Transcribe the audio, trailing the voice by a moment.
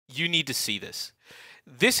You need to see this.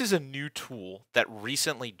 This is a new tool that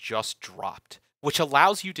recently just dropped, which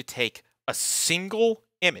allows you to take a single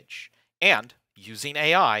image and, using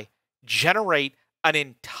AI, generate an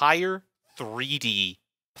entire 3D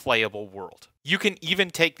playable world. You can even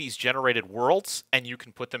take these generated worlds and you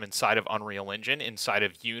can put them inside of Unreal Engine, inside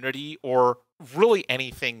of Unity, or really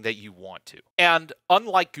anything that you want to. And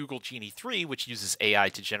unlike Google Genie 3, which uses AI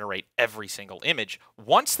to generate every single image,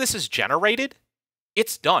 once this is generated,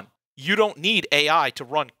 it's done. You don't need AI to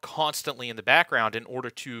run constantly in the background in order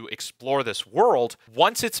to explore this world.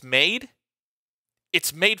 Once it's made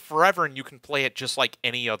forever and you can play it just like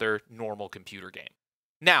any other normal computer game.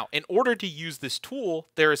 Now, in order to use this tool,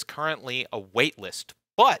 there is currently a waitlist,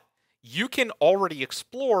 but you can already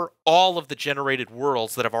explore all of the generated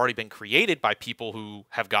worlds that have already been created by people who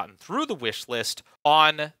have gotten through the wish list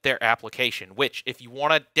on their application, which if you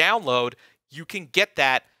want to download, you can get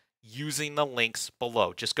that using the links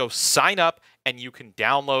below. Just go sign up and you can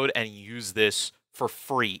download and use this for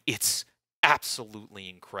free. It's absolutely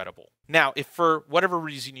incredible. Now, if for whatever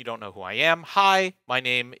reason you don't know who I am, hi, my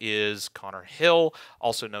name is Connor Hill,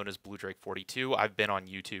 also known as Blue Drake 42. I've been on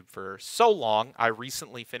YouTube for so long. I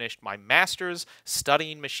recently finished my master's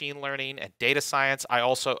studying machine learning and data science. I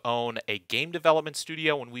also own a game development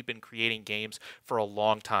studio, and we've been creating games for a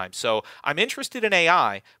long time. So I'm interested in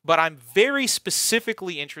AI, but I'm very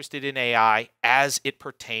specifically interested in AI as it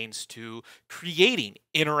pertains to creating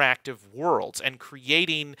interactive worlds and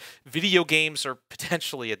creating video games, or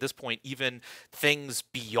potentially at this point even things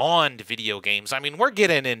beyond video games. I mean, we're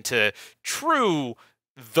getting into true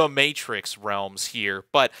The Matrix realms here,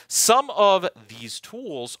 but some of these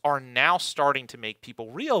tools are now starting to make people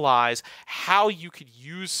realize how you could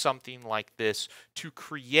use something like this to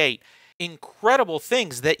create incredible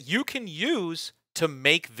things that you can use to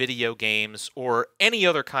make video games or any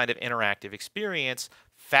other kind of interactive experience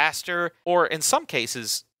faster, or in some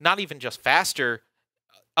cases, not even just faster,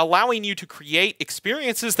 allowing you to create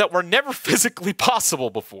experiences that were never physically possible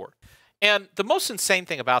before. And the most insane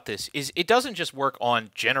thing about this is it doesn't just work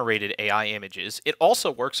on generated AI images, it also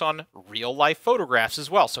works on real-life photographs as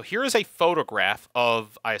well. So here is a photograph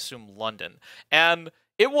of, I assume, London, and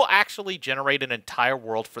it will actually generate an entire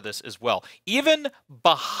world for this as well. Even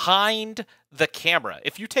behind the camera,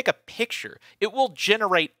 if you take a picture, it will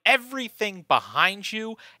generate everything behind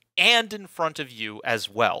you and in front of you as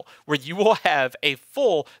well, where you will have a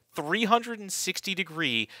full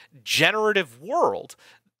 360-degree generative world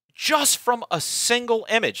just from a single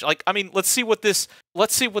image. Like, I mean, let's see what this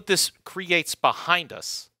creates behind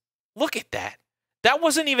us. Look at that. That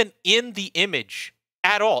wasn't even in the image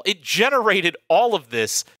at all. It generated all of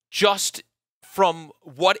this just from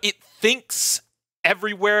what it thinks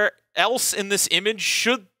everywhere else in this image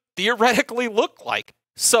should theoretically look like.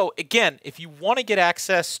 So again, if you want to get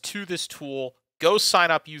access to this tool, go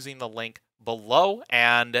sign up using the link below,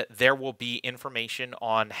 and there will be information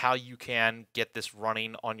on how you can get this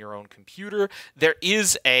running on your own computer. There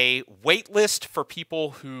is a wait list for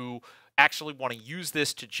people who actually want to use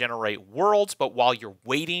this to generate worlds, but while you're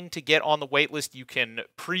waiting to get on the waitlist, you can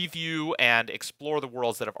preview and explore the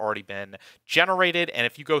worlds that have already been generated. And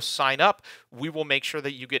if you go sign up, we will make sure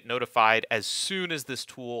that you get notified as soon as this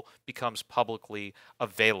tool becomes publicly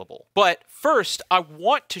available. But first, I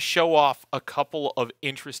want to show off a couple of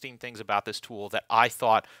interesting things about this tool that I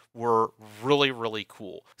thought were really, really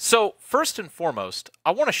cool. So first and foremost,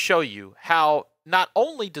 I want to show you how not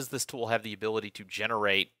only does this tool have the ability to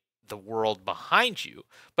generate the world behind you,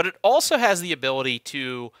 but it also has the ability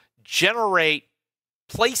to generate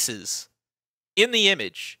places in the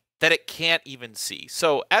image that it can't even see.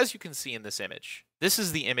 So as you can see in this image, this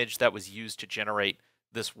is the image that was used to generate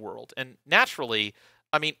this world. And naturally,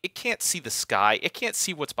 I mean, it can't see the sky. It can't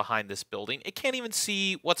see what's behind this building. It can't even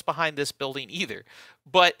see what's behind this building either.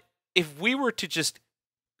 But if we were to just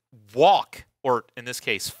walk, or in this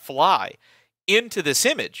case, fly into this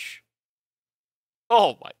image,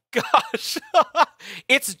 oh my gosh,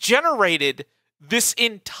 it's generated this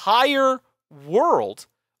entire world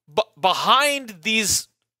behind these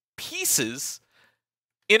pieces,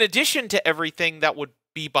 in addition to everything that would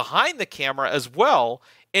be behind the camera as well,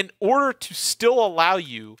 in order to still allow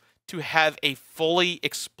you to have a fully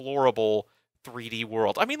explorable 3D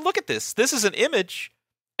world. I mean, look at this. This is an image,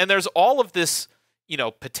 and there's all of this,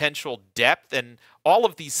 potential depth and all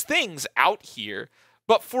of these things out here.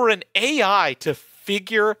 But for an AI to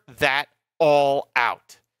figure that all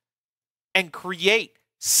out and create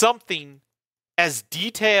something as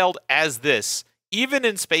detailed as this, even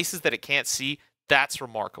in spaces that it can't see, that's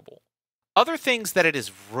remarkable. Other things that it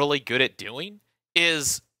is really good at doing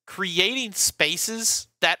is creating spaces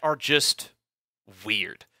that are just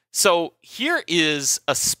weird. So here is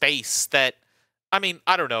a space that, I mean,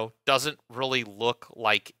 I don't know, doesn't really look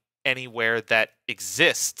like anywhere that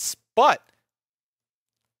exists, but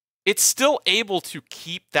it's still able to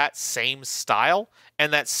keep that same style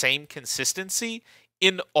and that same consistency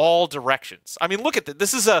in all directions. I mean, look at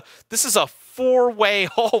this. This is a four-way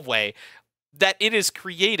hallway that it is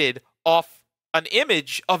created off an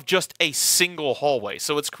image of just a single hallway.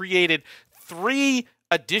 So it's created three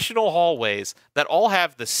additional hallways that all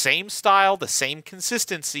have the same style, the same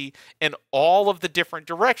consistency in all of the different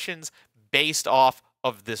directions based off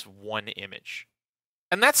of this one image.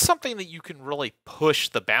 And that's something that you can really push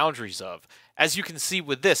the boundaries of. As you can see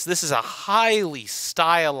with this is a highly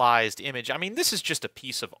stylized image. I mean, this is just a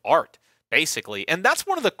piece of art, basically. And that's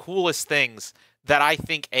one of the coolest things that I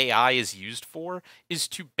think AI is used for, is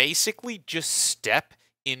to basically just step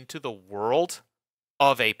into the world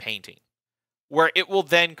of a painting, where it will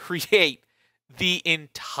then create the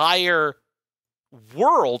entire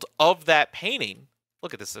world of that painting.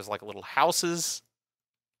 Look at this. There's like little houses,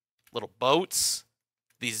 little boats,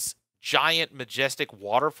 these giant majestic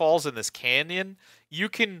waterfalls in this canyon. You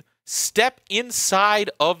can step inside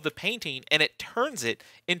of the painting and it turns it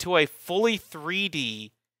into a fully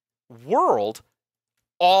 3D world,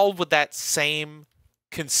 all with that same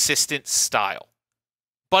consistent style.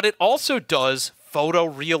 But it also does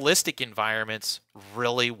photorealistic environments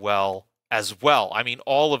really well as well. I mean,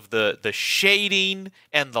 all of the shading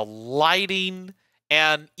and the lighting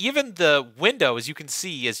and even the window, as you can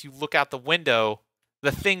see, as you look out the window,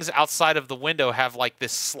 the things outside of the window have like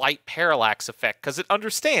this slight parallax effect because it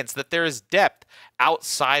understands that there is depth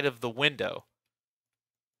outside of the window.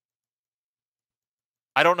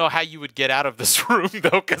 I don't know how you would get out of this room, though,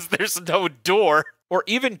 because there's no door. Or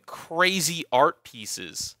even crazy art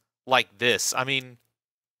pieces like this. I mean,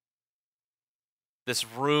 this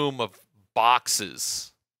room of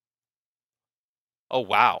boxes. Oh,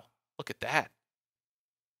 wow. Look at that.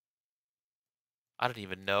 I don't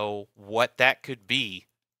even know what that could be,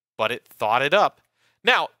 but it thought it up.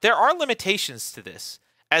 Now, there are limitations to this,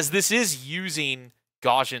 as this is using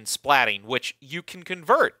Gaussian splatting, which you can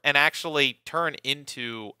convert and actually turn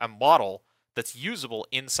into a model that's usable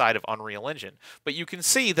inside of Unreal Engine. But you can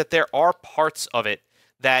see that there are parts of it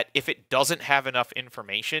that, if it doesn't have enough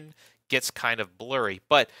information, gets kind of blurry.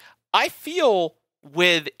 But I feel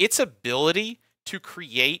with its ability to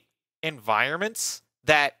create environments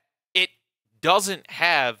that it doesn't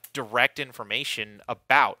have direct information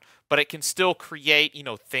about, but it can still create,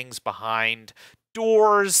 things behind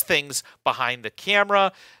doors, things behind the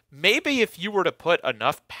camera. Maybe if you were to put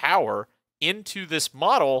enough power into this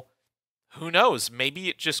model, who knows? Maybe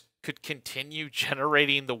it just could continue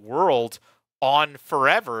generating the world on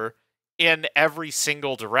forever in every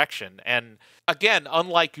single direction. And again,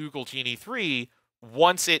 unlike Google Genie 3,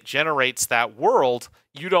 once it generates that world,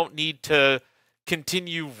 you don't need to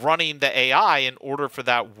continue running the AI in order for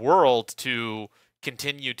that world to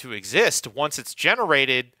continue to exist. Once it's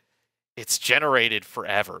generated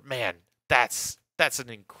forever. Man, that's an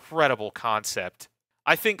incredible concept.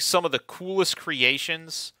 I think some of the coolest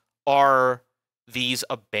creations are these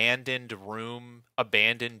abandoned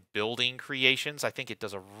building creations. I think it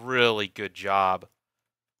does a really good job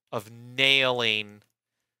of nailing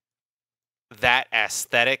that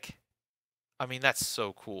aesthetic. I mean, that's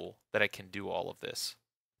so cool that it can do all of this.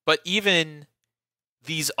 But even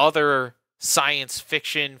these other science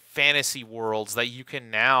fiction fantasy worlds that you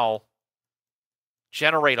can now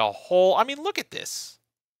generate a whole... I mean, look at this.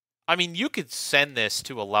 I mean, you could send this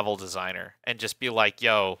to a level designer and just be like,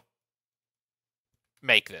 yo,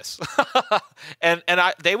 make this. and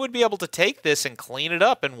they would be able to take this and clean it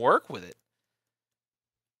up and work with it.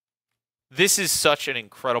 This is such an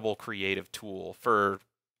incredible creative tool for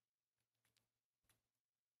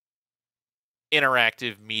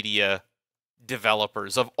interactive media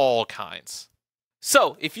developers of all kinds.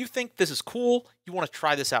 So, if you think this is cool, you want to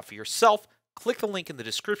try this out for yourself, click the link in the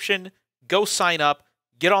description, go sign up,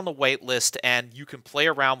 get on the wait list, and you can play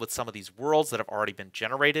around with some of these worlds that have already been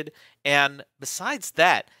generated. And besides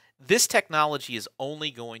that, this technology is only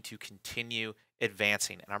going to continue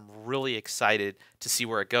advancing, and I'm really excited to see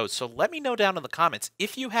where it goes. So let me know down in the comments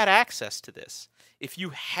if you had access to this, if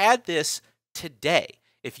you had this today,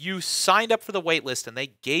 if you signed up for the waitlist and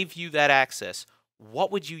they gave you that access,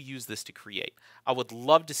 what would you use this to create? I would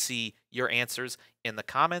love to see your answers in the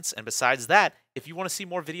comments. And besides that, if you want to see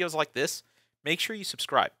more videos like this, make sure you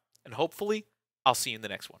subscribe. And hopefully, I'll see you in the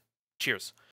next one. Cheers.